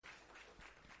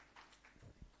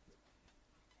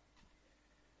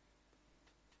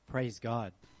Praise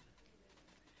God.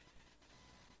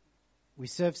 We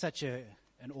serve such an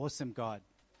awesome God,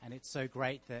 and it's so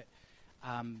great that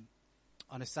on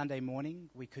a Sunday morning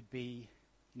we could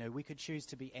choose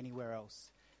to be anywhere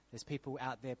else. There's people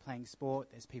out there playing sport,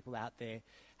 there's people out there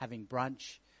having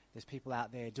brunch, there's people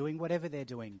out there doing whatever they're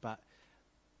doing, but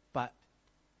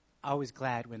I was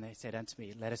glad when they said unto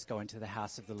me, let us go into the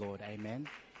house of the Lord. Amen.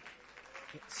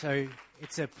 So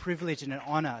it's a privilege and an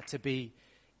honor to be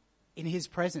in his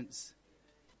presence,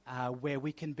 where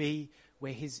we can be,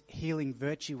 where his healing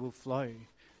virtue will flow,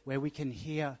 where we can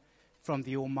hear from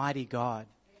the Almighty God.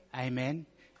 Amen.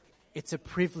 It's a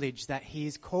privilege that he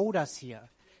has called us here.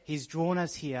 He's drawn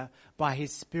us here by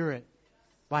his Spirit,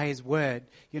 by his word.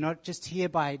 You're not just here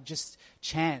by just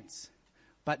chance,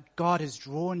 but God has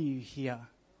drawn you here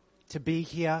to be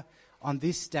here on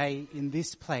this day in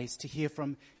this place to hear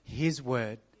from his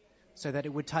word so that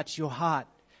it would touch your heart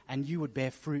and you would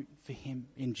bear fruit for him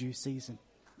in due season.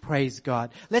 Praise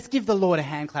God. Let's give the Lord a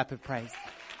hand clap of praise.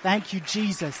 Thank you,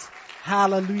 Jesus.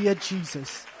 Hallelujah,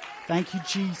 Jesus. Thank you,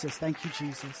 Jesus. Thank you,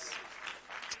 Jesus.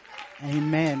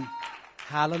 Amen.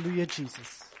 Hallelujah,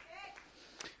 Jesus.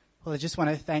 Well, I just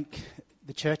want to thank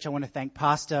the church. I want to thank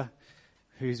Pastor,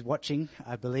 who's watching,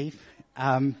 I believe,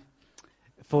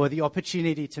 for the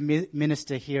opportunity to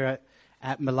minister here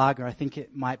at Malaga. I think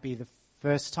it might be the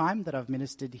first time that I've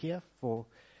ministered here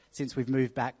since we've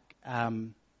moved back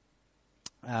from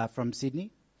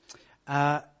Sydney.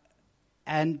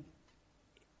 And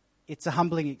it's a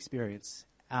humbling experience.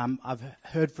 I've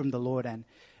heard from the Lord, and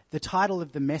the title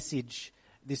of the message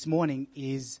this morning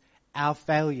is Our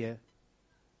Failure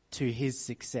to His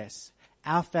Success.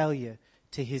 Our failure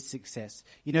to his success.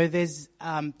 You know, there's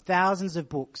thousands of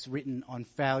books written on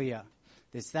failure.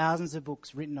 There's thousands of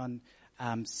books written on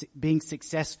being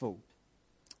successful.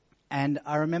 And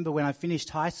I remember when I finished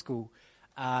high school,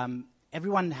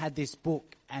 everyone had this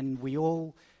book, and we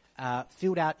all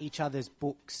filled out each other's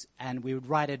books, and we would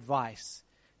write advice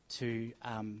to,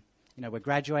 we're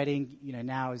graduating,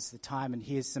 now is the time, and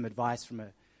here's some advice from a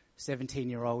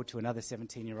 17-year-old to another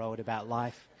 17-year-old about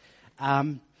life.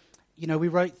 We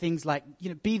wrote things like,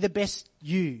 be the best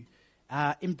you,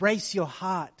 embrace your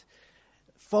heart,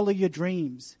 follow your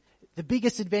dreams. The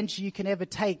biggest adventure you can ever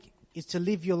take is to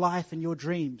live your life and your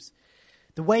dreams.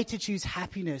 The way to choose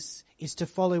happiness is to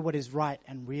follow what is right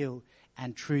and real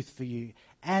and truth for you.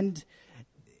 And,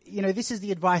 this is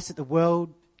the advice that the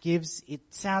world gives. It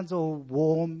sounds all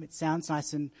warm. It sounds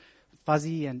nice and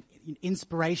fuzzy and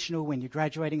inspirational when you're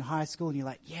graduating high school and you're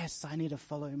like, yes, I need to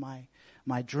follow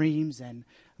my dreams, and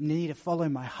I need to follow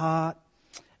my heart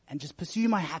and just pursue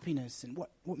my happiness and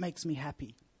what makes me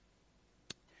happy.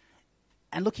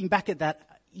 And looking back at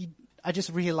that, I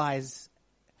just realized,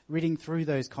 reading through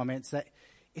those comments, that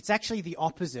it's actually the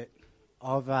opposite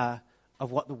of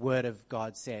what the Word of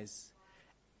God says.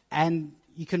 And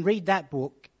you can read that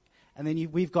book, and then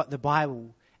we've got the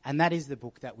Bible, and that is the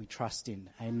book that we trust in.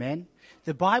 Amen.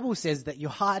 The Bible says that your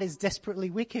heart is desperately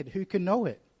wicked. Who can know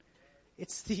it?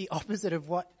 It's the opposite of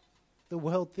what the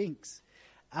world thinks.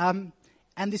 And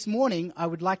this morning, I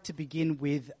would like to begin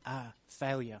with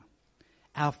failure.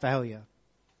 Our failure.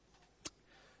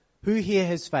 Who here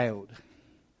has failed?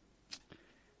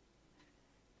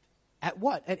 At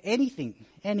what? At anything.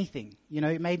 Anything.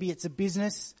 Maybe it's a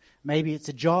business. Maybe it's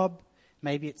a job.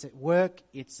 Maybe it's at work.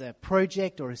 It's a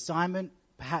project or assignment.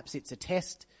 Perhaps it's a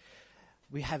test.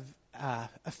 We have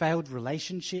failed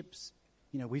relationships.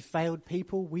 We've failed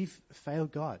people. We've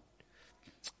failed God.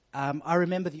 I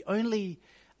remember the only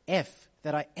F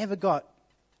that I ever got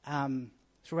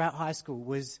throughout high school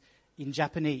was in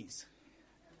Japanese.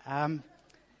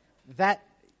 That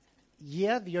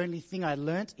year, the only thing I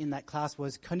learnt in that class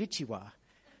was konnichiwa.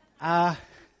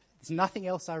 There's nothing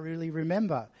else I really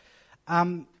remember.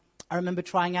 I remember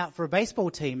trying out for a baseball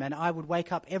team, and I would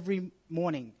wake up every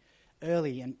morning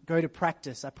early and go to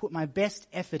practice. I put my best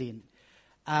effort in.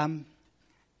 And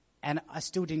I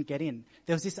still didn't get in.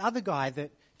 There was this other guy that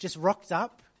just rocked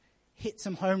up, hit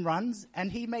some home runs,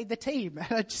 and he made the team.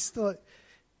 And I just thought,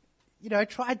 I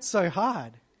tried so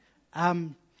hard.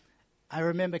 I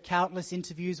remember countless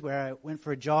interviews where I went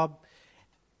for a job.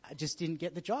 I just didn't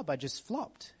get the job. I just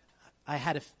flopped. I've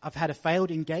had a failed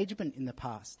engagement in the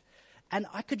past. And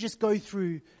I could just go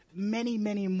through many,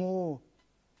 many more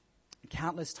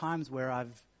countless times where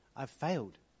I've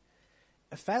failed.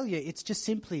 A failure, it's just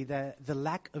simply the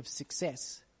lack of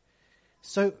success.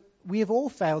 So we have all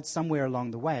failed somewhere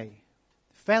along the way.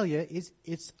 Failure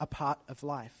it's a part of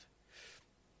life.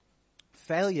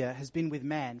 Failure has been with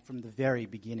man from the very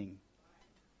beginning.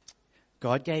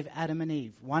 God gave Adam and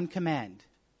Eve one command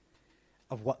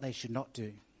of what they should not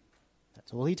do.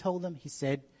 That's all he told them. He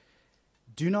said,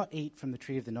 do not eat from the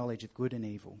tree of the knowledge of good and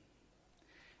evil.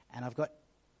 And I've got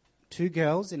 2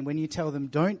 girls, and when you tell them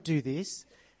don't do this,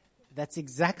 that's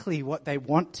exactly what they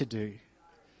want to do.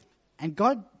 And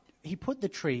God, he put the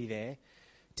tree there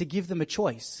to give them a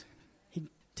choice.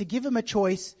 To give them a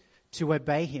choice to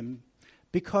obey him,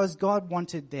 because God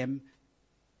wanted them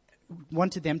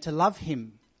to love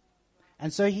him.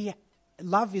 And so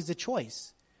love is a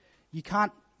choice. You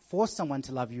can't force someone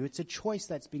to love you. It's a choice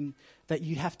that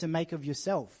you have to make of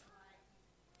yourself.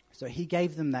 So he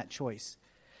gave them that choice.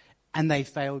 And they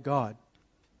failed God.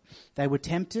 They were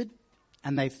tempted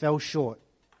and they fell short.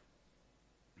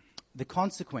 The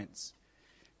consequence,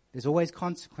 there's always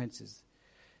consequences.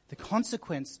 The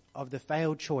consequence of the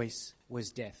failed choice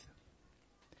was death.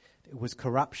 It was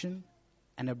corruption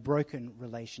and a broken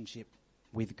relationship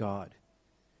with God.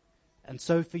 And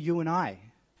so for you and I,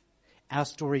 our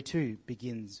story too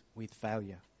begins with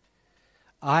failure.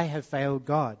 I have failed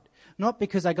God, not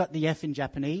because I got the F in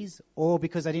Japanese or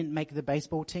because I didn't make the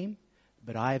baseball team,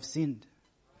 but I have sinned.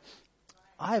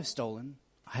 I have stolen,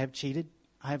 I have cheated,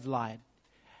 I have lied.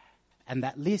 And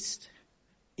that list,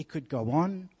 it could go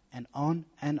on and on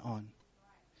and on.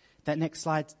 That next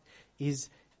slide is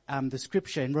the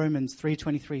scripture in Romans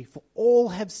 3:23. For all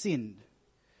have sinned.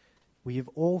 We have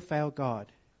all failed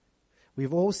God. We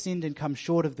have all sinned and come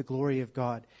short of the glory of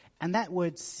God. And that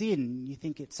word sin, you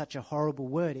think it's such a horrible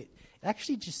word. It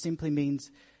actually just simply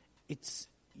means it's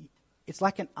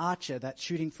like an archer that's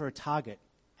shooting for a target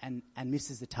and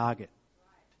misses the target.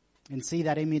 And see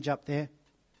that image up there?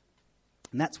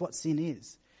 And that's what sin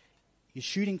is. You're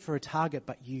shooting for a target,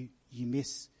 but you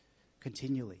miss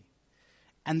continually.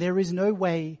 And there is no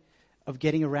way of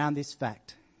getting around this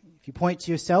fact. If you point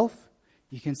to yourself,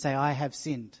 you can say, I have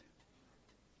sinned.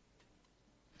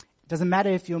 It doesn't matter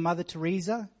if you're Mother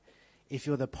Teresa, if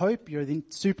you're the Pope, you're the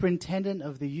superintendent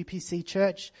of the UPC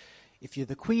Church, if you're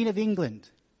the Queen of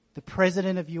England, the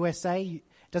President of USA, it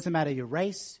doesn't matter your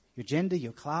race, your gender,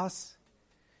 your class,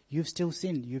 you've still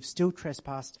sinned. You've still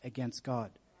trespassed against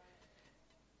God.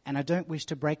 And I don't wish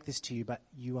to break this to you, but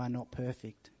you are not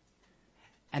perfect.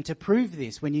 And to prove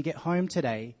this, when you get home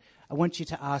today, I want you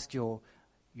to ask your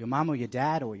mum or your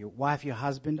dad or your wife, your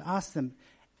husband, ask them,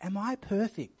 am I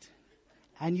perfect?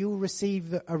 And you'll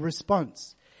receive a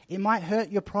response. It might hurt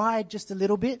your pride just a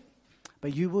little bit,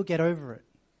 but you will get over it.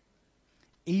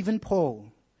 Even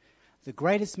Paul, the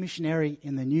greatest missionary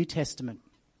in the New Testament,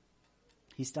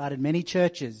 he started many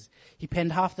churches. He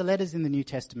penned half the letters in the New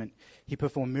Testament. He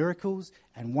performed miracles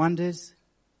and wonders.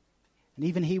 And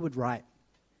even he would write,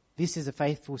 this is a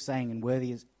faithful saying and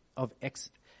worthy of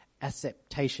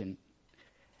acceptation,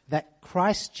 that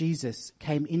Christ Jesus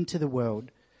came into the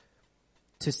world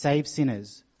to save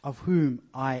sinners, of whom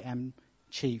I am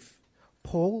chief.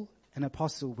 Paul, an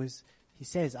apostle, he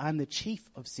says, I'm the chief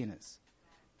of sinners.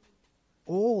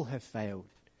 All have failed.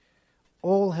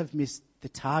 All have missed the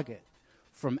target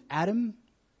from Adam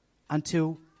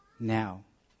until now.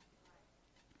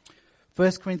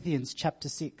 1 Corinthians chapter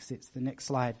 6, it's the next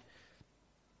slide,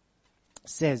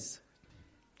 says,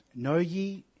 know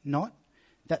ye not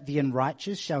that the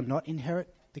unrighteous shall not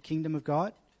inherit the kingdom of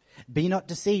God? Be not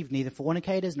deceived, neither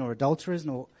fornicators, nor adulterers,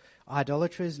 nor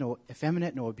idolaters, nor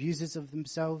effeminate, nor abusers of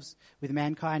themselves with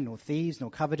mankind, nor thieves, nor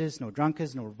covetous, nor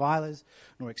drunkards, nor revilers,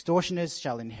 nor extortioners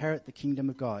shall inherit the kingdom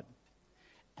of God.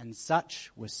 And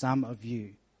such were some of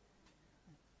you.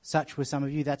 Such were some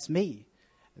of you. That's me.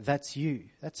 That's you.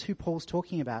 That's who Paul's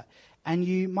talking about. And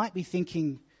you might be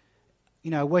thinking,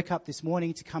 I woke up this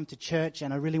morning to come to church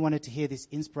and I really wanted to hear this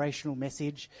inspirational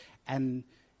message. And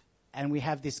we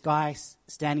have this guy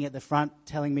standing at the front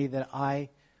telling me that I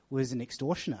was an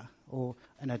extortioner or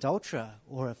an adulterer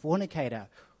or a fornicator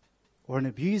or an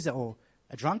abuser or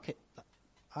a drunkard.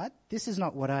 This is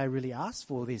not what I really asked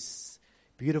for this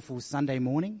beautiful Sunday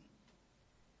morning.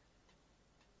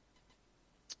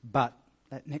 But,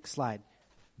 that next slide,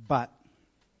 but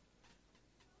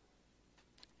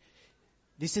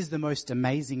this is the most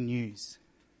amazing news.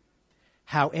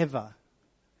 However,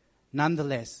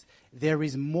 nonetheless, there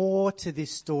is more to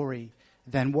this story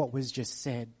than what was just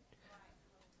said.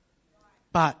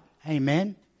 But,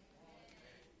 amen,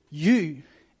 you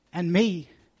and me,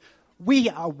 we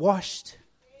are washed.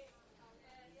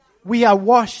 We are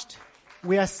washed.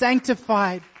 We are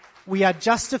sanctified. We are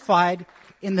justified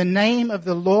in the name of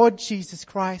the Lord Jesus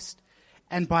Christ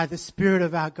and by the Spirit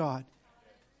of our God.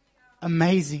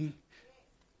 Amazing.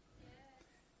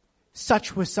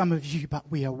 Such were some of you,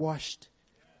 but we are washed.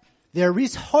 There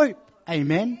is hope.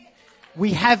 Amen.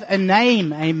 We have a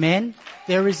name. Amen.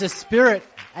 There is a spirit.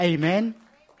 Amen.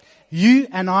 You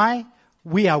and I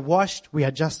We are washed, we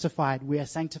are justified, we are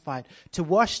sanctified. To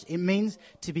wash, it means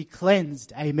to be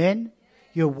cleansed. Amen?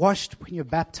 You're washed when you're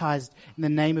baptized in the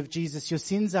name of Jesus. Your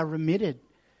sins are remitted.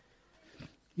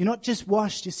 You're not just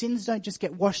washed. Your sins don't just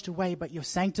get washed away, but you're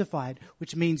sanctified,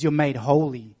 which means you're made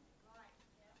holy.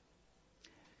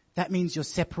 That means you're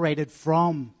separated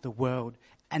from the world,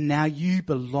 and now you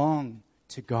belong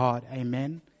to God.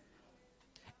 Amen?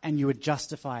 And you are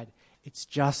justified. It's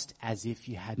just as if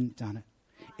you hadn't done it.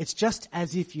 It's just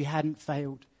as if you hadn't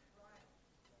failed.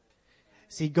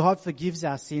 See, God forgives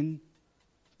our sin,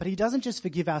 but he doesn't just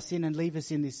forgive our sin and leave us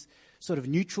in this sort of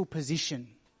neutral position.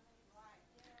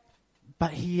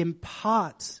 But he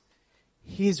imparts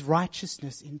his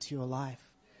righteousness into your life.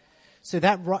 So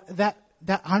that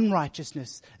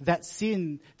unrighteousness, that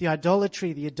sin, the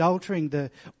idolatry, the adultering,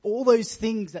 all those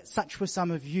things that such were some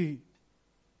of you,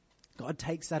 God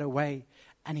takes that away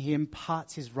and he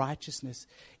imparts his righteousness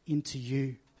into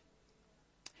you.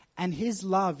 And his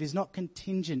love is not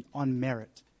contingent on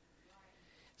merit.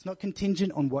 It's not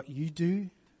contingent on what you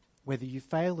do, whether you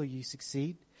fail or you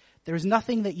succeed. There is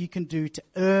nothing that you can do to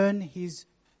earn his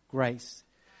grace.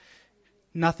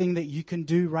 Nothing that you can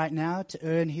do right now to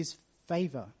earn his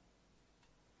favor.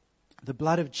 The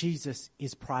blood of Jesus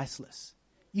is priceless.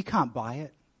 You can't buy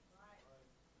it.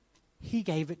 He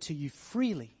gave it to you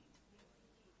freely.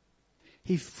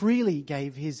 He freely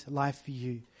gave his life for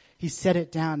you. He set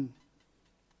it down.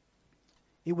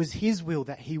 It was his will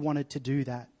that he wanted to do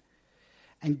that.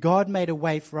 And God made a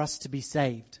way for us to be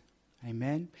saved.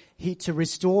 Amen. To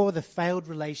restore the failed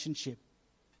relationship.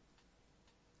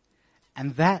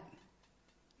 And that,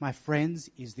 my friends,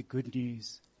 is the good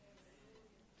news.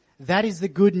 That is the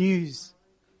good news,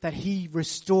 that he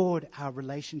restored our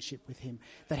relationship with him.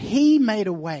 That he made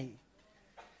a way.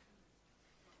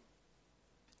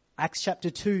 Acts chapter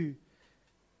 2,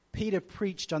 Peter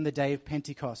preached on the day of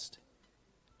Pentecost.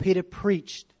 Peter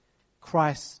preached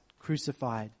Christ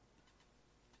crucified.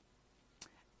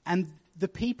 And the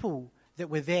people that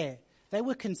were there, they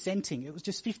were consenting. It was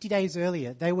just 50 days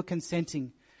earlier. They were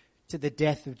consenting to the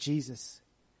death of Jesus.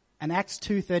 And Acts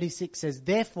 2:36 says,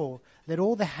 "Therefore, let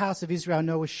all the house of Israel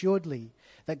know assuredly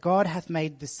that God hath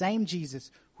made the same Jesus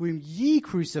whom ye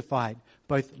crucified,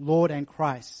 both Lord and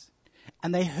Christ."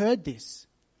 And they heard this.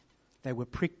 They were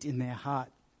pricked in their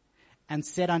heart and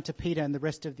said unto Peter and the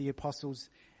rest of the apostles,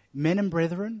 "Men and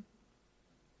brethren,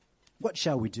 what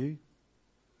shall we do?"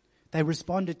 They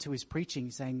responded to his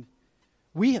preaching, saying,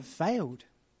 "We have failed.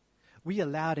 We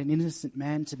allowed an innocent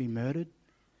man to be murdered.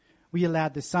 We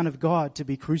allowed the Son of God to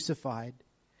be crucified."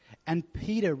 And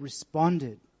Peter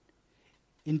responded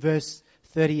in verse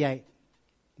 38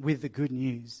 with the good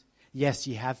news. Yes,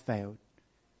 you have failed,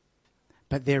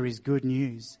 but there is good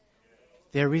news.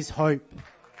 There is hope.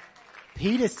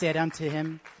 Peter said unto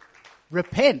him,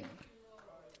 "Repent.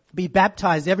 Be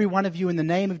baptized, every one of you, in the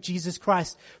name of Jesus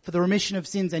Christ for the remission of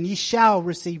sins, and ye shall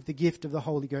receive the gift of the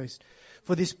Holy Ghost.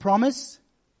 For this promise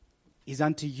is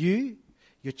unto you,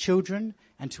 your children,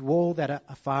 and to all that are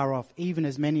afar off, even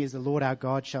as many as the Lord our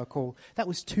God shall call." That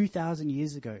was 2,000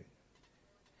 years ago.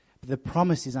 But the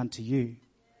promise is unto you.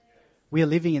 We are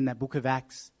living in that book of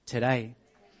Acts today.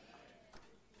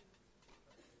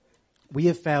 We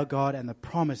have failed God, and the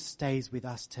promise stays with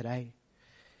us today.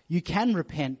 You can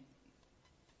repent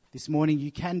this morning.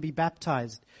 You can be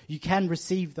baptized. You can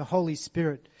receive the Holy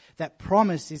Spirit. That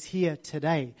promise is here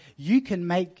today. You can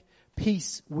make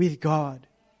peace with God.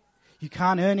 You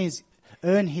can't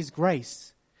earn his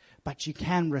grace, but you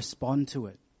can respond to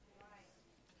it.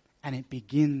 And it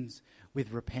begins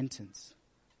with repentance.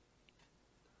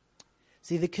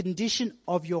 See, the condition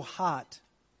of your heart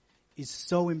is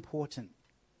so important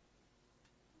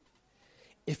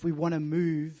if we want to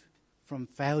move from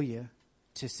failure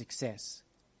to success.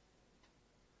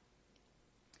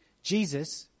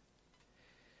 Jesus,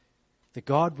 the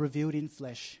God revealed in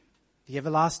flesh, the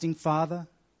everlasting Father,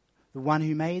 the one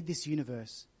who made this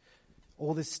universe,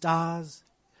 all the stars,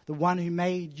 the one who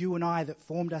made you and I, that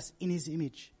formed us in his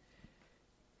image.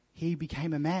 He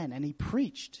became a man and he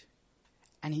preached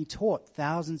and he taught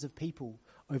thousands of people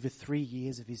over 3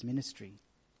 years of his ministry.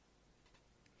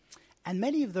 And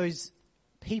many of those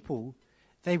people,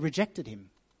 they rejected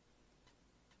him.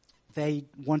 They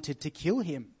wanted to kill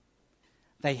him.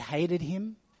 They hated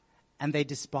him and they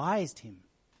despised him.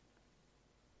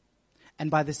 And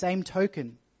by the same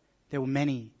token, there were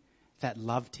many that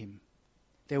loved him.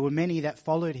 There were many that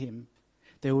followed him.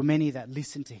 There were many that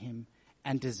listened to him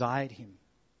and desired him.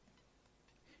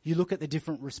 You look at the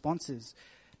different responses.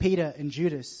 Peter and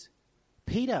Judas.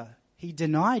 Peter, he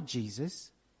denied Jesus,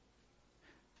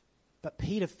 but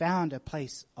Peter found a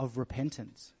place of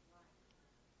repentance.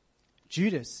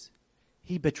 Judas,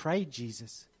 He betrayed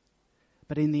Jesus.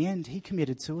 But in the end, he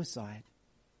committed suicide.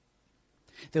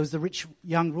 There was the rich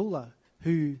young ruler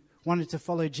who wanted to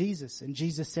follow Jesus. And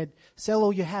Jesus said, sell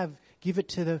all you have, give it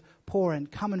to the poor,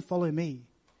 and come and follow me.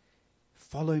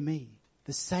 Follow me.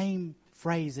 The same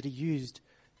phrase that he used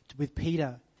with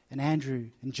Peter and Andrew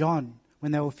and John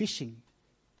when they were fishing.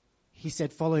 He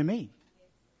said, follow me.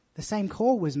 The same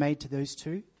call was made to those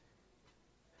two.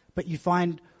 But you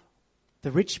find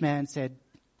the rich man said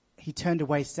he turned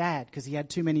away sad because he had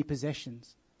too many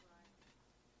possessions.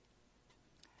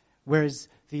 Whereas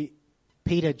the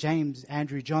Peter, James,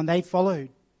 Andrew, John, they followed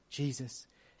Jesus.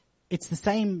 It's the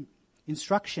same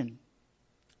instruction,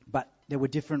 but there were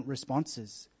different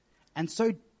responses. And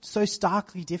so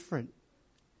starkly different.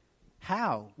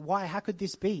 How? Why? How could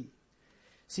this be?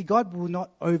 See, God will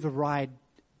not override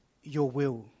your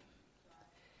will.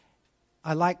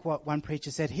 I like what one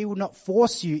preacher said. He will not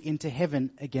force you into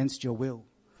heaven against your will.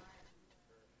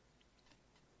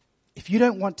 If you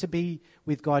don't want to be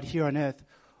with God here on earth,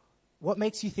 what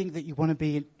makes you think that you want to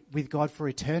be with God for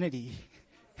eternity?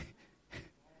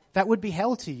 That would be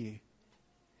hell to you.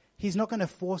 He's not going to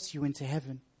force you into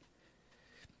heaven.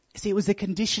 See, it was the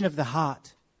condition of the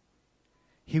heart.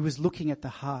 He was looking at the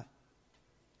heart.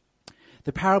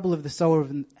 The parable of the sower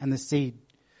and the seed.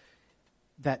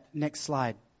 That next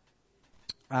slide.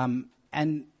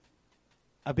 And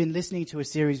I've been listening to a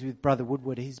series with Brother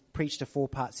Woodward. He's preached a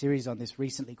 4-part series on this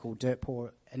recently called Dirt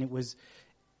Poor, and it was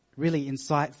really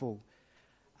insightful.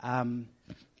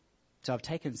 So I've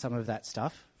taken some of that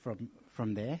stuff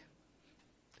from there.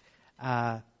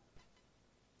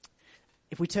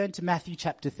 If we turn to Matthew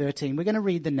chapter 13, we're going to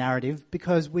read the narrative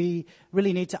because we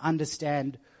really need to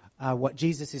understand what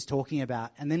Jesus is talking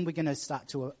about, and then we're going to start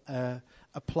to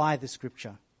apply the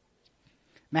scripture.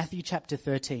 Matthew chapter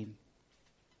 13,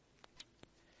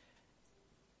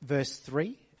 verse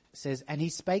 3 says, And he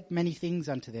spake many things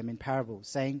unto them in parables,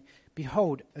 saying,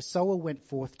 Behold, a sower went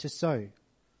forth to sow.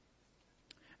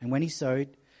 And when he sowed,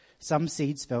 some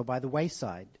seeds fell by the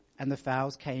wayside, and the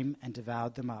fowls came and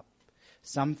devoured them up.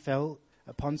 Some fell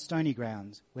upon stony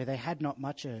grounds, where they had not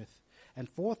much earth, and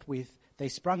forthwith they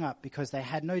sprung up, because they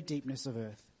had no deepness of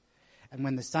earth. And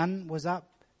when the sun was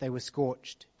up, they were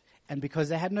scorched, and because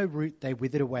they had no root, they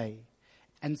withered away.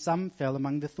 And some fell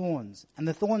among the thorns, and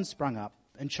the thorns sprung up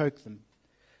and choked them.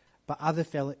 But other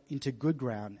fell into good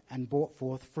ground and brought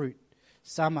forth fruit,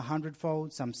 some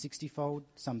 100-fold, some 60-fold,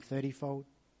 some 30-fold.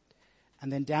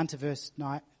 And then down to verse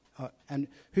 9, and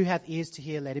who hath ears to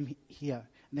hear, let him hear.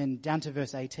 And then down to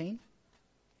verse 18.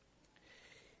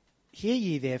 Hear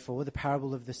ye therefore the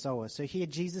parable of the sower. So here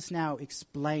Jesus now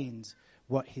explains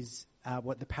what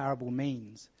the parable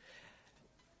means.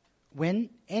 When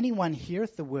anyone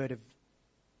heareth the word of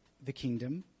the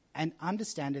kingdom and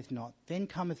understandeth not, then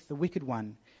cometh the wicked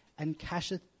one and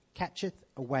catcheth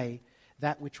away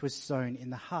that which was sown in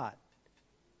the heart.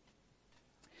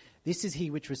 This is he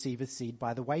which receiveth seed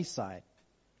by the wayside.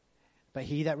 But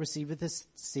he that receiveth the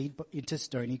seed into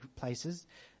stony places,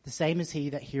 the same is he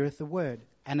that heareth the word,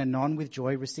 and anon with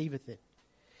joy receiveth it.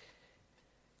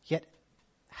 Yet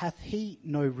hath he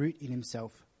no root in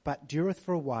himself, but dureth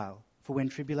for a while. For when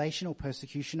tribulation or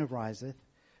persecution ariseth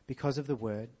because of the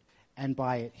word, and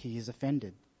by it he is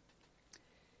offended.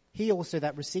 He also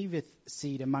that receiveth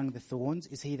seed among the thorns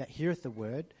is he that heareth the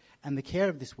word, and the care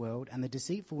of this world and the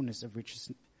deceitfulness of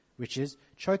riches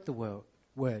choke the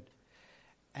word,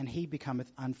 and he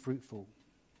becometh unfruitful.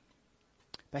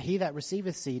 But he that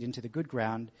receiveth seed into the good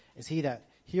ground is he that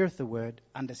heareth the word,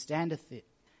 understandeth it,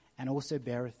 and also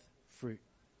beareth fruit,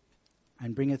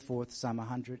 and bringeth forth some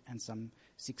 100, and some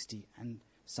 60, and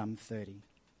some 30.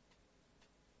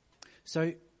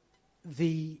 So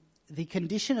the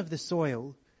condition of the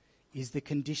soil is the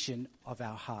condition of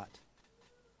our heart.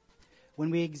 When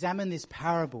we examine this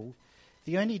parable,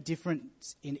 the only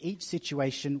difference in each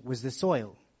situation was the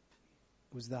soil.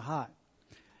 It was the heart.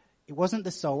 It wasn't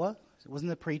the sower. It wasn't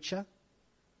the preacher.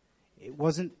 It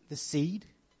wasn't the seed.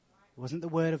 It wasn't the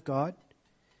word of God.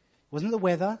 It wasn't the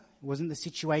weather. It wasn't the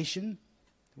situation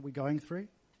that we're going through.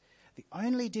 The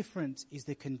only difference is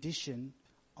the condition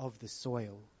of the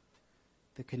soil,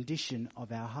 the condition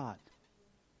of our heart.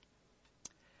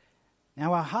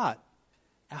 Now our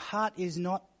heart is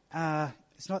not,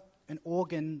 it's not an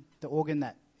organ, the organ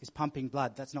that is pumping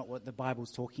blood. That's not what the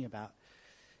Bible's talking about.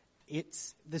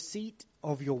 It's the seat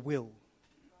of your will.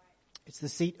 It's the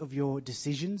seat of your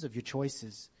decisions, of your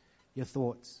choices, your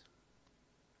thoughts.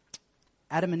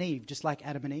 Adam and Eve, just like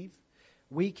Adam and Eve,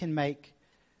 we can make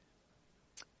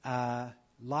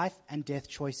life and death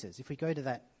choices. If we go to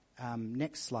that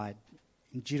next slide,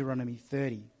 in Deuteronomy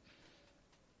 30, it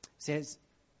says,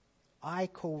 I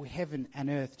call heaven and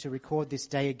earth to record this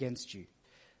day against you,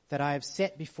 that I have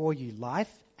set before you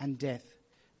life and death,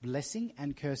 blessing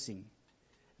and cursing.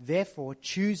 Therefore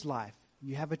choose life,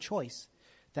 you have a choice,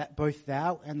 that both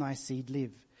thou and thy seed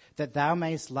live, that thou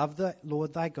mayest love the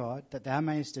Lord thy God, that thou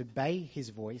mayest obey his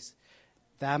voice,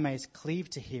 thou mayest cleave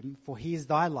to him, for he is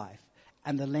thy life,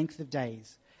 and the length of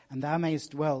days, and thou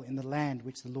mayest dwell in the land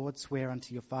which the Lord sware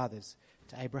unto your fathers,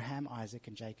 to Abraham, Isaac,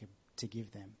 and Jacob, to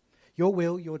give them. Your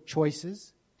will, your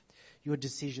choices, your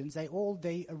decisions,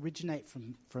 they originate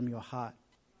from your heart.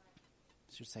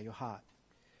 I should say your heart.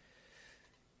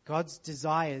 God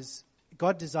desires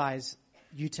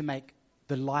you to make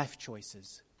the life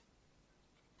choices.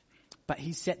 But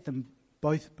he set them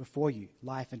both before you,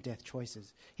 life and death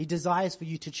choices. He desires for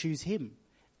you to choose him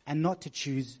and not to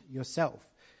choose yourself.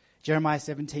 Jeremiah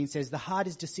 17 says, the heart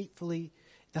is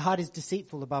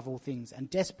deceitful above all things and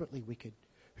desperately wicked.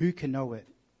 Who can know it?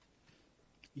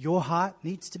 Your heart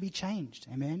needs to be changed.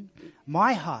 Amen.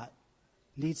 My heart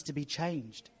needs to be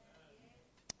changed.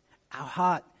 Our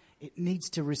heart, it needs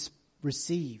to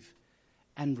receive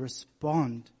and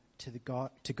respond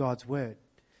to God's word.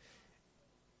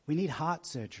 We need heart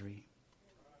surgery.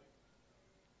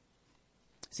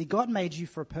 See, God made you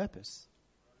for a purpose.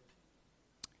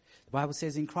 The Bible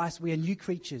says in Christ we are new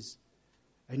creatures.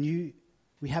 We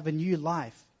have a new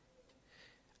life.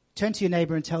 Turn to your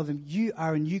neighbor and tell them, you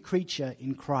are a new creature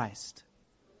in Christ.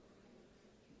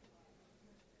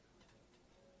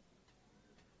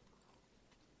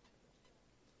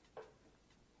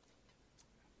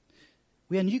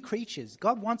 We are new creatures.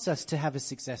 God wants us to have a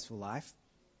successful life,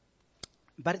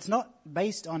 but it's not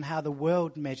based on how the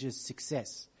world measures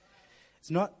success. It's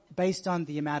not based on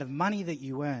the amount of money that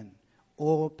you earn,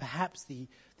 or perhaps the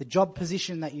job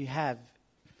position that you have,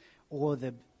 or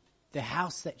the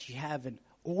house that you have, and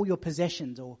all your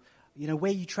possessions, or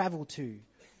where you travel to,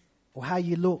 or how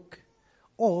you look,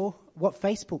 or what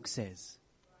Facebook says.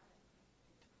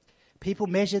 People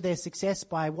measure their success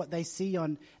by what they see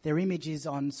on their images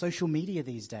on social media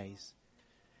these days.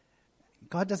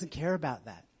 God doesn't care about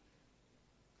that.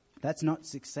 That's not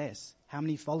success. How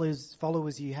many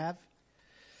followers you have?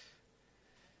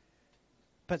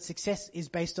 But success is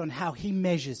based on how he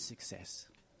measures success.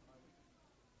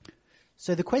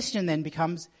 So the question then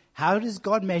becomes, how does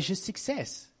God measure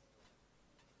success?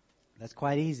 That's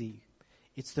quite easy.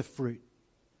 It's the fruit.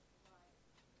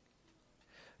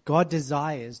 God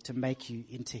desires to make you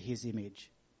into his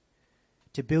image,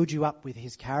 to build you up with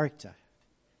his character.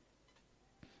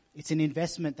 It's an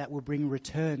investment that will bring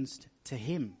returns to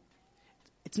him.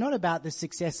 It's not about the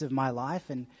success of my life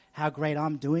and how great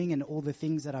I'm doing and all the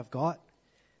things that I've got,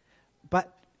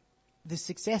 but the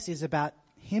success is about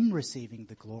him receiving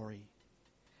the glory.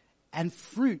 And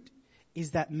fruit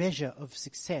is that measure of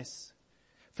success.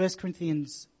 1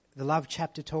 Corinthians, the love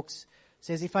chapter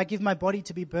says, if I give my body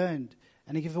to be burned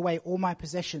and I give away all my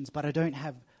possessions, but I don't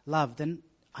have love, then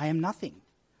I am nothing.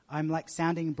 I'm like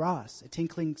sounding brass, a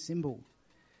tinkling cymbal.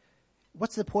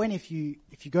 What's the point if you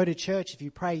go to church, if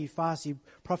you pray, you fast, you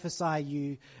prophesy,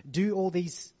 you do all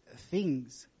these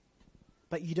things,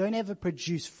 but you don't ever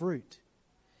produce fruit?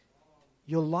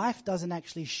 Your life doesn't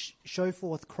actually show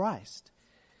forth Christ.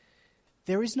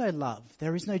 There is no love.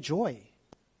 There is no joy.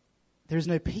 There is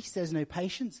no peace. There's no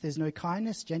patience. There's no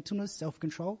kindness, gentleness,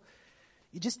 self-control.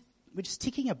 We're just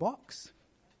ticking a box.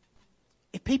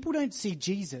 If people don't see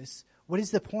Jesus, what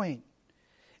is the point?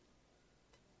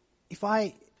 If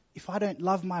I don't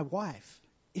love my wife,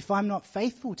 if I'm not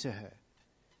faithful to her,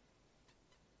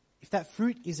 if that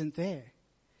fruit isn't there,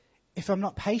 if I'm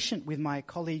not patient with my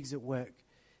colleagues at work,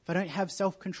 if I don't have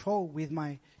self-control with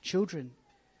my children,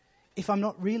 if I'm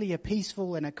not really a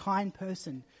peaceful and a kind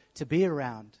person to be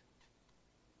around,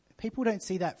 people don't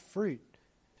see that fruit,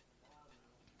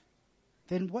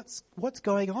 then what's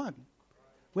going on?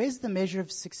 Where's the measure of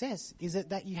success? Is it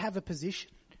that you have a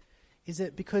position? Is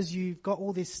it because you've got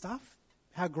all this stuff?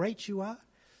 How great you are?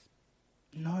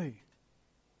 No.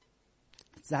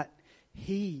 It's that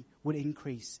he would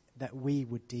increase, that we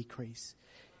would decrease.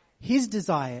 His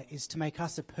desire is to make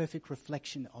us a perfect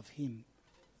reflection of him.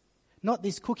 Not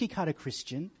this cookie-cutter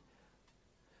Christian,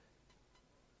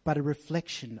 but a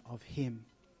reflection of him.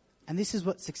 And this is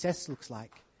what success looks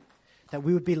like. That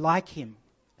we would be like him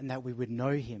and that we would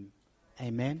know him.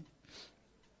 Amen.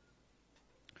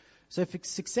 So if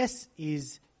success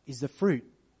is the fruit,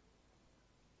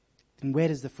 then where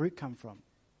does the fruit come from?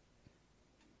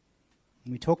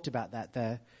 And we talked about that.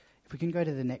 If we can go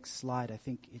to the next slide, I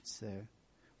think it's the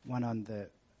one on the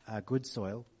good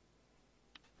soil.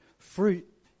 Fruit,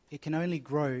 it can only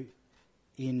grow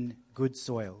in good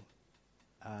soil.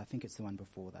 I think it's the one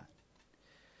before that.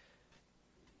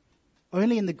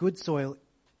 Only in the good soil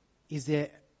is there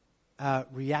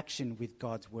reaction with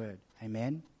God's word.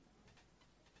 Amen?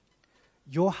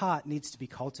 Your heart needs to be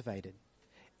cultivated.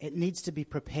 It needs to be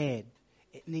prepared.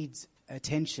 It needs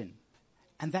attention.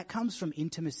 And that comes from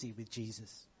intimacy with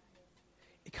Jesus.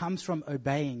 It comes from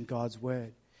obeying God's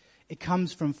word. It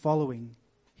comes from following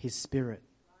his Spirit.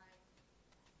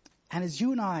 And as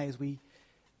you and I, as we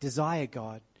desire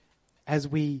God, as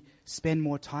we spend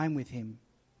more time with him,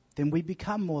 then we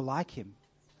become more like him.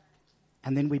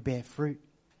 And then we bear fruit.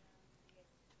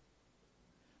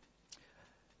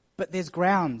 But there's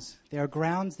grounds. There are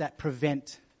grounds that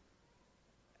prevent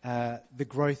the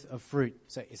growth of fruit.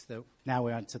 So now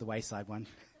we're on to the wayside one.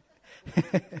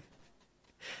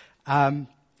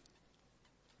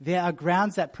 There are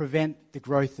grounds that prevent the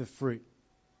growth of fruit.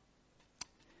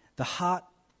 The heart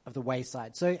of the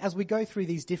wayside. So as we go through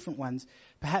these different ones,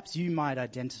 perhaps you might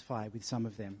identify with some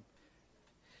of them.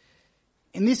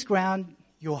 In this ground,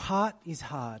 your heart is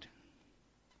hard.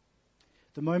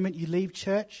 The moment you leave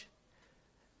church,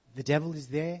 the devil is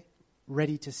there,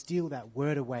 ready to steal that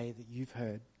word away that you've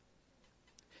heard.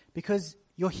 Because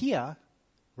you're here,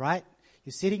 right?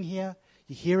 You're sitting here,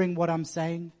 you're hearing what I'm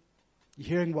saying, you're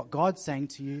hearing what God's saying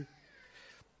to you,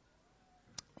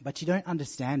 but you don't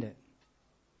understand it.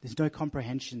 There's no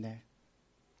comprehension there.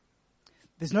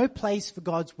 There's no place for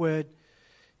God's word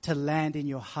to land in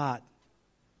your heart.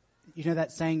 You know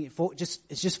that saying,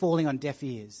 it's just falling on deaf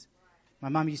ears. My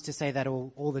mum used to say that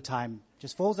all the time.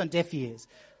 Just falls on deaf ears.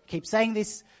 Keep saying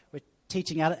this. We're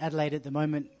teaching out at Adelaide at the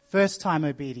moment. First time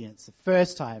obedience. The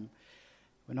first time.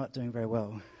 We're not doing very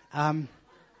well. But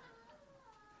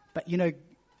you know,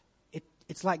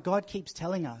 it's like God keeps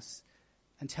telling us,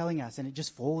 and it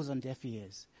just falls on deaf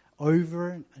ears. Over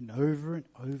and over and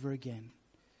over again.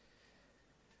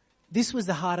 This was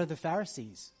the heart of the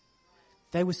Pharisees.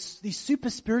 They were these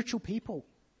super spiritual people.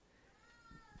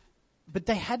 But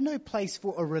they had no place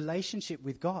for a relationship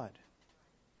with God.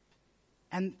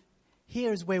 And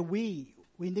here is where we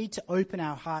need to open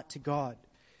our heart to God.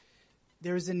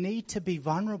 There is a need to be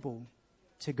vulnerable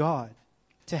to God,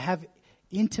 to have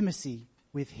intimacy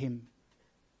with him.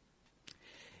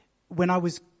 When I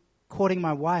was courting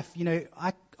my wife, you know,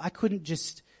 I couldn't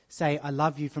just say I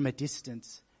love you from a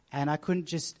distance, and I couldn't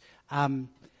just.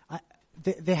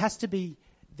 There has to be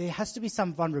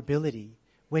some vulnerability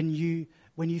when you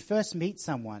first meet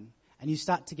someone and you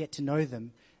start to get to know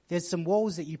them. There's some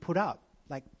walls that you put up,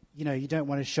 like you know you don't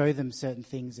want to show them certain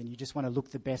things, and you just want to look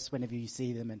the best whenever you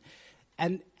see them,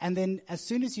 and then as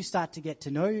soon as you start to get to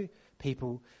know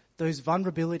people, those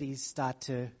vulnerabilities start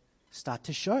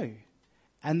to show.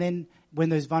 And then when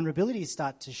those vulnerabilities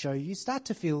start to show, you start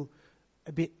to feel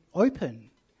a bit open.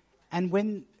 And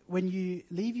when you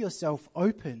leave yourself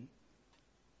open,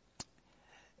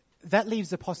 that leaves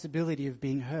the possibility of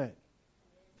being hurt.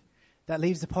 That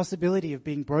leaves the possibility of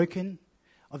being broken,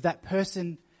 of that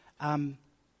person,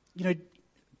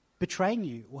 betraying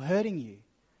you or hurting you.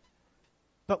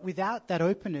 But without that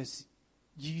openness,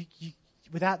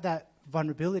 without that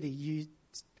vulnerability, you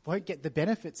won't get the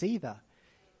benefits either.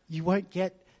 You won't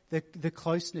get the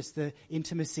closeness, the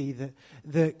intimacy,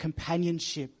 the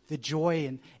companionship, the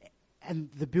joy, and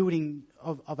the building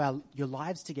of your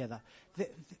lives together.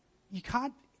 You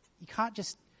can't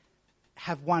just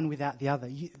have one without the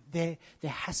other. There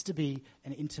has to be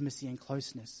an intimacy and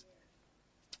closeness.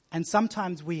 And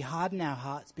sometimes we harden our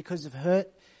hearts because of hurt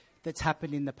that's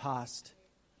happened in the past.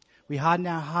 We harden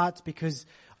our hearts because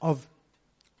of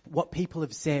what people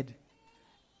have said.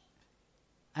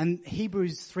 And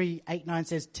Hebrews 3:8-9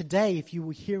 says, "Today, if you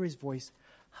will hear his voice,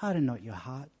 harden not your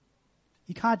heart."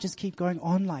 You can't just keep going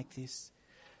on like this.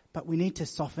 But we need to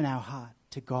soften our heart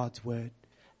to God's word.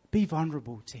 Be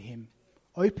vulnerable to him.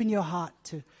 Open your heart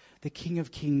to the King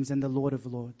of Kings and the Lord of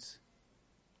Lords.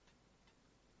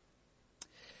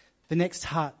 The next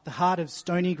heart, the heart of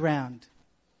stony ground.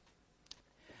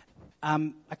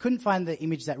 I couldn't find the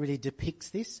image that really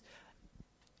depicts this.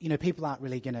 You know, people aren't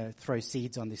really going to throw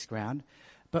seeds on this ground.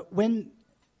 But when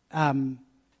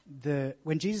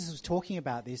Jesus was talking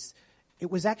about this, it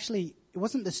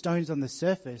wasn't the stones on the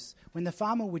surface. When the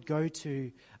farmer would go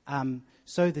to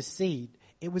sow the seed,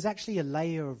 it was actually a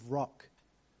layer of rock,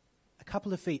 a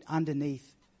couple of feet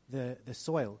underneath the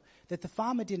soil, that the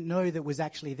farmer didn't know that was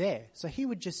actually there. So he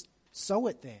would just sow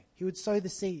it there. He would sow the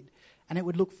seed, and it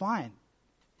would look fine.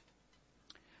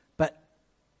 But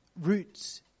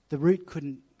the root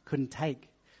couldn't take.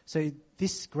 So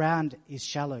this ground is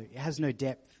shallow. It has no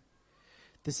depth.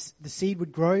 The seed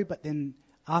would grow, but then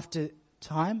after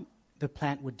time, the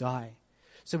plant would die.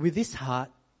 So with this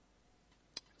heart,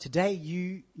 today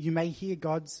you may hear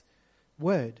God's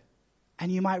word,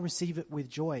 and you might receive it with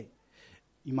joy.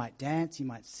 You might dance, you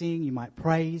might sing, you might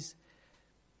praise.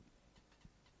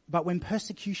 But when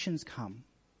persecutions come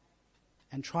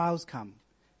and trials come,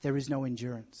 there is no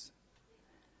endurance.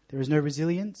 There is no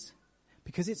resilience,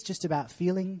 because it's just about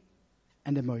feeling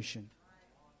and emotion.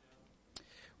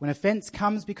 When offense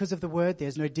comes because of the word,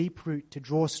 there's no deep root to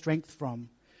draw strength from,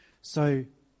 so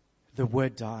the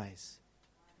word dies.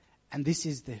 And this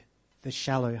is the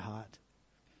shallow heart,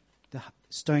 the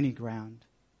stony ground.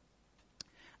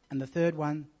 And the third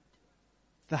one,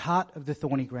 the heart of the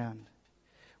thorny ground,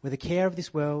 where the care of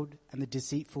this world and the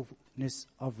deceitfulness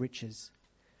of riches.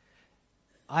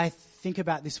 I think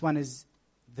about this one as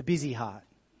the busy heart.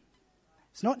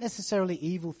 It's not necessarily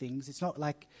evil things. It's not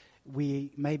like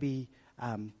we may be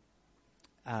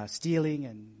stealing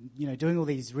and, doing all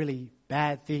these really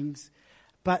bad things.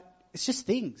 But it's just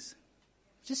things,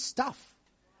 just stuff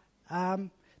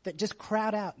that just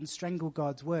crowd out and strangle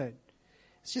God's word.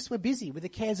 It's just we're busy with the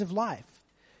cares of life.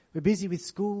 We're busy with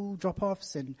school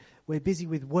drop-offs, and we're busy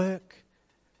with work.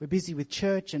 We're busy with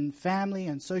church and family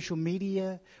and social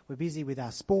media. We're busy with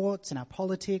our sports and our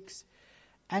politics.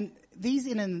 And these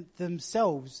in and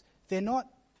themselves, they're not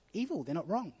evil. They're not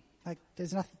wrong. Like,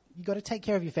 there's nothing. You've got to take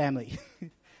care of your family.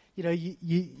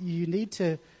 You need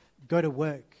to go to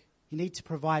work. You need to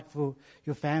provide for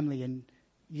your family, and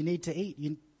you need to eat.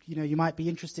 You might be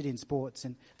interested in sports,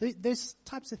 and those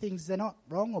types of things, they're not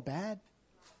wrong or bad.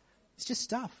 It's just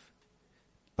stuff.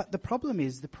 But the problem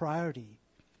is the priority.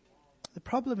 The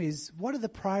problem is, what are the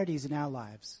priorities in our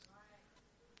lives?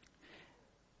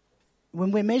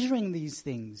 When we're measuring these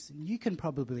things, you can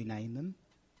probably name them.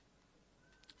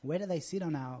 Where do they sit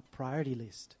on our priority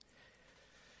list?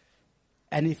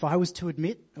 And if I was to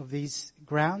admit of these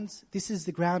grounds, this is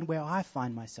the ground where I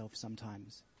find myself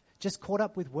sometimes. Just caught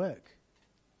up with work.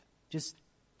 Just,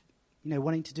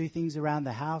 wanting to do things around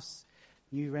the house,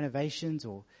 new renovations,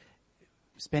 or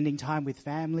spending time with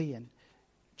family and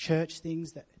church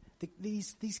things.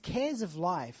 These cares of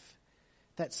life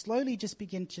that slowly just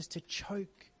begin just to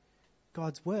choke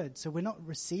God's word. So we're not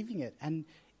receiving it. And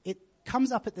it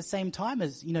comes up at the same time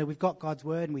as, we've got God's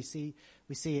word and we see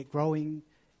it growing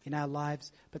in our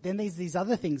lives. But then there's these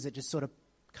other things that just sort of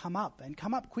come up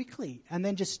quickly and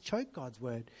then just choke God's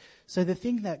word. So the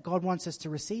thing that God wants us to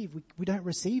receive, we don't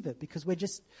receive it because we're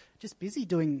just busy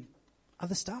doing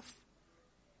other stuff.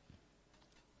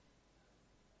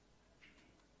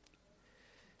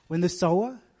 When the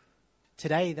sower,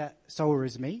 today that sower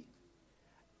is me,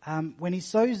 when he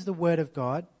sows the word of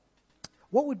God,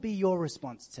 what would be your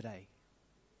response today?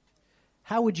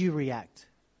 How would you react?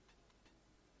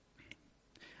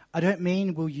 I don't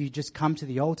mean will you just come to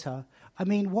the altar. I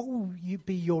mean, what will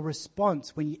be your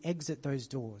response when you exit those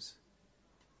doors?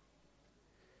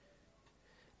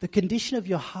 The condition of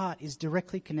your heart is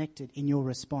directly connected in your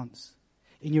response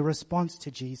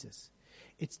to Jesus.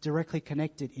 It's directly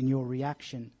connected in your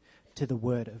reaction to the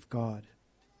word of God.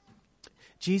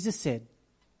 Jesus said,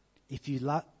 if you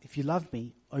love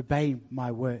me, obey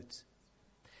my words.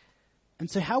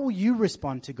 And so how will you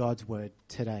respond to God's word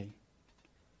today?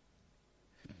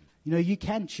 You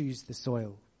can choose the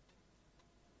soil.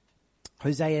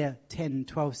 Hosea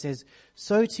 10:12 says,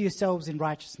 sow to yourselves in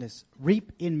righteousness,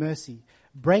 reap in mercy,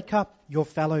 break up your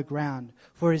fallow ground,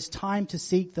 for it is time to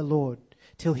seek the Lord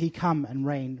till he come and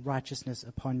rain righteousness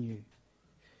upon you.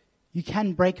 You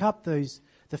can break up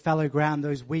the fallow ground,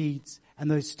 those weeds and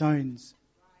those stones.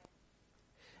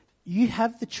 You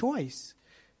have the choice.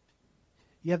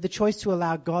 You have the choice to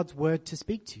allow God's word to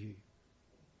speak to you.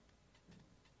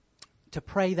 To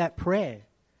pray that prayer.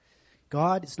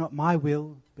 God, it's not my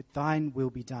will, but thine will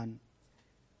be done.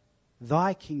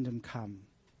 Thy kingdom come.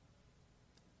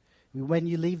 When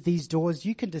you leave these doors,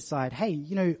 you can decide, hey,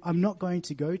 I'm not going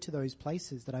to go to those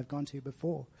places that I've gone to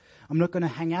before. I'm not going to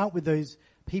hang out with those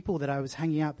people that I was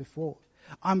hanging out before.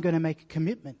 I'm going to make a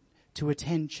commitment to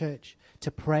attend church,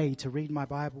 to pray, to read my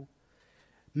Bible,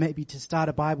 maybe to start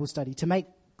a Bible study, to make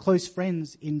close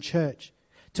friends in church,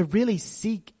 to really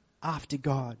seek after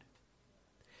God.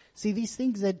 See, these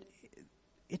things that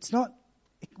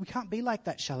we can't be like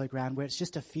that shallow ground where it's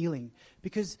just a feeling,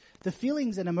 because the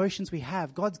feelings and emotions we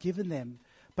have, God's given them,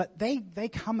 but they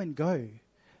come and go.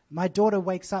 My daughter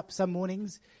wakes up some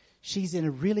mornings, she's in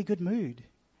a really good mood,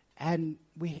 and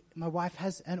my wife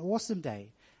has an awesome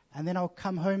day, and then I'll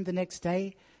come home the next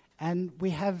day and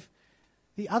we have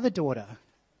the other daughter,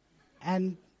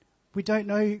 and we don't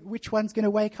know which one's going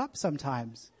to wake up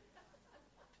sometimes.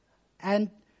 And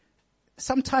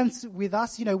sometimes with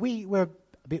us, we're a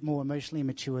bit more emotionally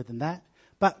mature than that,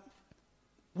 but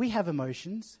we have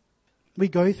emotions. We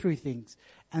go through things,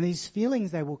 and these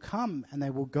feelings, they will come and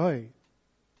they will go.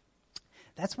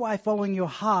 That's why following your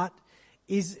heart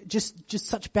is just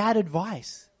such bad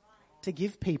advice to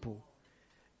give people.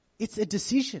 It's a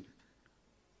decision.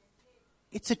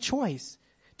 It's a choice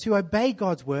to obey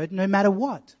God's word no matter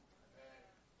what.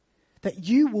 That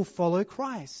you will follow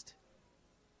Christ.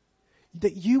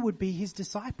 That you would be his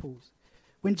disciples.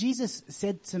 When Jesus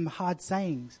said some hard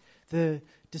sayings, there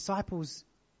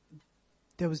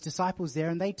was disciples there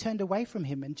and they turned away from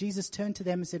him. And Jesus turned to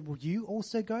them and said, will you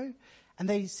also go? And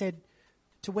they said,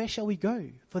 to where shall we go?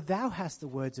 For thou hast the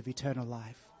words of eternal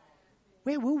life.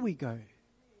 Where will we go?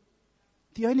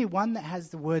 The only one that has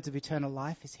the words of eternal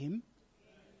life is him.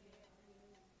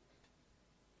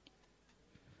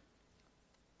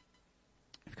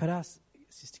 If I could ask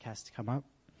Sister Cass to come up.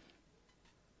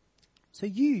 So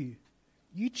you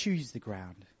choose the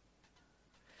ground.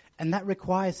 And that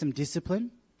requires some discipline.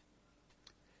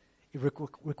 It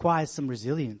requires some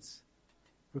resilience.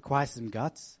 It requires some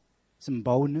guts, some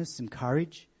boldness, some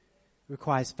courage. It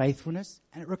requires faithfulness,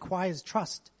 and it requires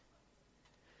trust.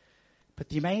 But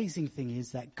the amazing thing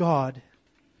is that God,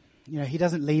 he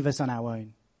doesn't leave us on our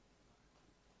own.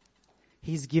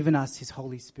 He's given us his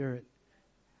Holy Spirit.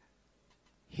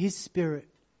 His Spirit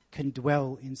can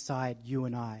dwell inside you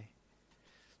and I.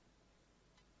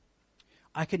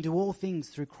 I can do all things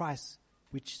through Christ,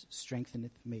 which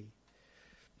strengtheneth me.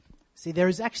 See,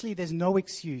 there's no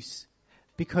excuse,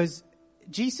 because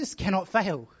Jesus cannot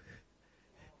fail.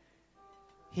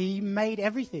 He made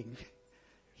everything.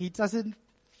 He doesn't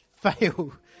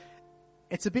fail.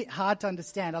 It's a bit hard to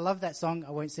understand. I love that song.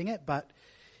 I won't sing it, but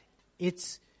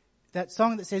it's that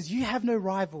song that says, you have no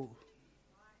rival.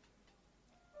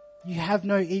 You have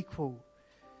no equal.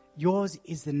 Yours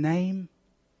is the name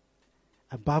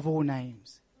above all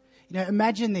names.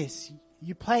 Imagine this.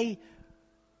 You play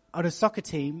on a soccer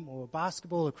team or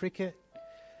basketball or cricket,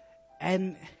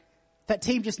 and that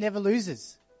team just never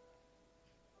loses.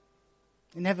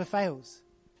 It never fails.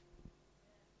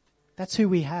 That's who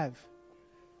we have.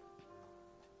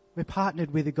 We're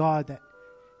partnered with a God that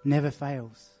never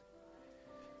fails.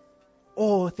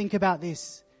 Or think about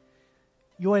this.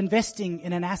 You're investing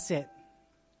in an asset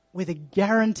with a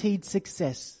guaranteed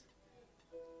success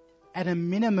at a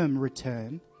minimum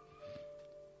return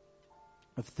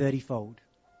of 30-fold.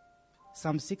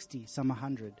 Some 60, some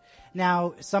 100.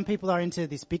 Now, some people are into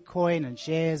this Bitcoin and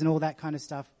shares and all that kind of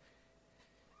stuff.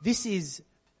 This is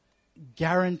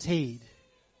guaranteed.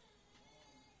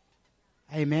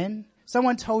 Amen?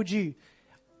 Someone told you,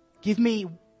 give me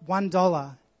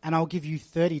 $1 and I'll give you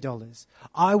 $30.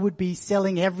 I would be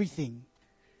selling everything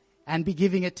and be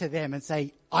giving it to them and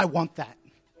say, I want that.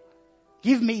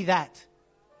 Give me that.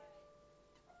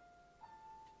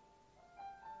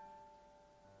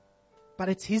 But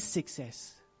it's his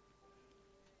success.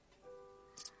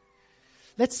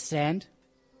 Let's stand.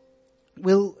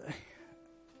 Will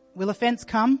offense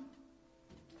come?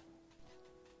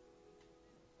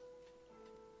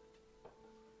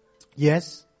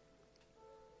 Yes.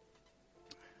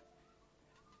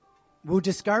 Will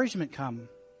discouragement come?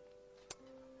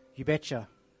 You betcha.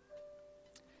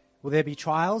 Will there be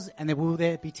trials and will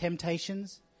there be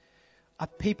temptations? Are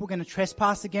people going to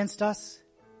trespass against us?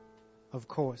 Of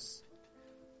course.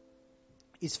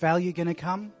 Is failure going to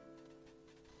come?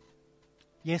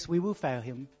 Yes, we will fail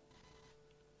him.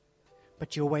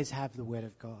 But you always have the word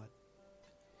of God.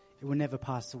 It will never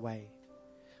pass away.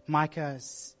 Micah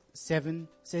 7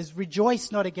 says,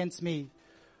 rejoice not against me,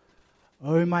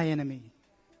 O my enemy,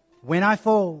 when I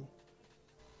fall.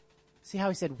 See how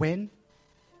he said when?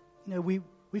 We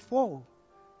fall.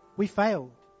 We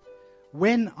fail.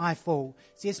 When I fall.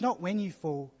 See, it's not when you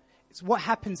fall. It's what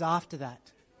happens after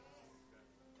that.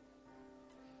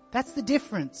 That's the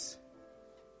difference.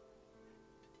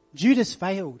 Judas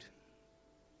failed.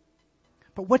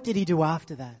 But what did he do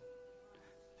after that?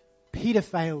 Peter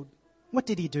failed. What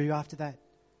did he do after that?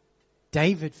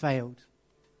 David failed.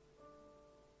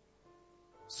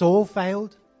 Saul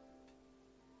failed.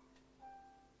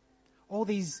 All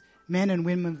these men and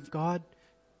women of God,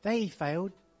 they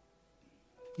failed.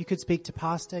 You could speak to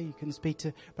Pastor, you can speak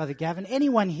to Brother Gavin,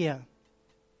 anyone here.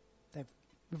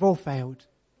 We've all failed.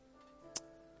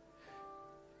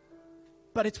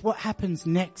 But it's what happens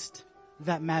next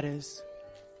that matters.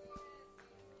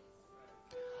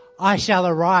 I shall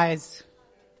arise.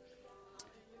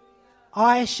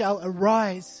 I shall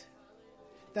arise.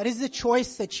 That is the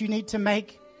choice that you need to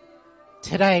make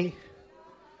today.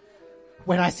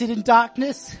 When I sit in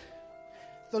darkness,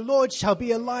 the Lord shall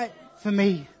be a light for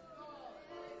me.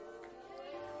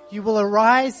 You will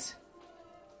arise.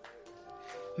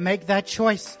 Make that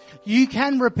choice. You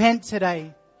can repent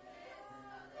today.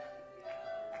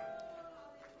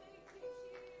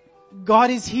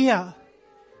 God is here.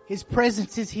 His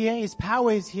presence is here. His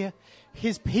power is here.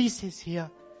 His peace is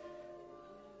here.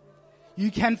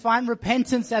 You can find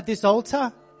repentance at this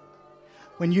altar.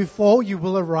 When you fall, you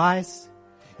will arise.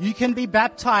 You can be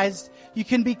baptized. You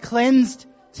can be cleansed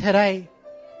today.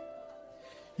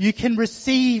 You can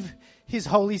receive His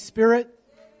Holy Spirit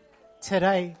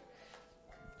today.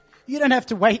 You don't have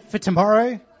to wait for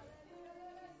tomorrow.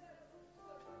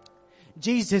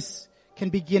 Jesus can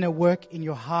begin a work in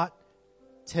your heart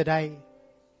today.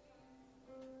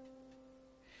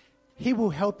 He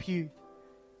will help you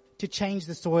to change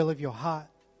the soil of your heart.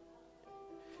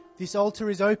 This altar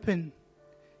is open.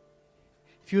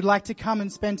 If you'd like to come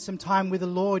and spend some time with the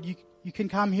Lord, you can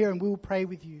come here and we will pray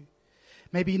with you.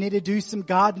 Maybe you need to do some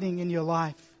gardening in your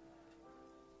life.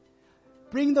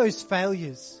 Bring those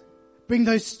failures, bring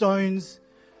those stones,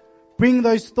 bring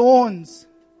those thorns,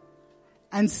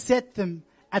 and set them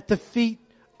at the feet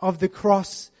of the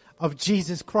cross of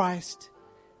Jesus Christ.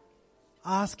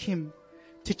 Ask Him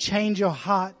to change your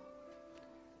heart,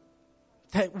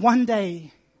 that one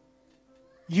day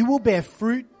you will bear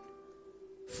fruit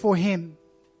for Him.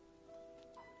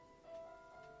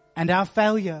 And our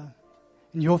failure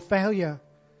and your failure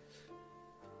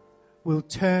will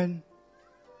turn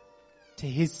to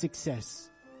His success.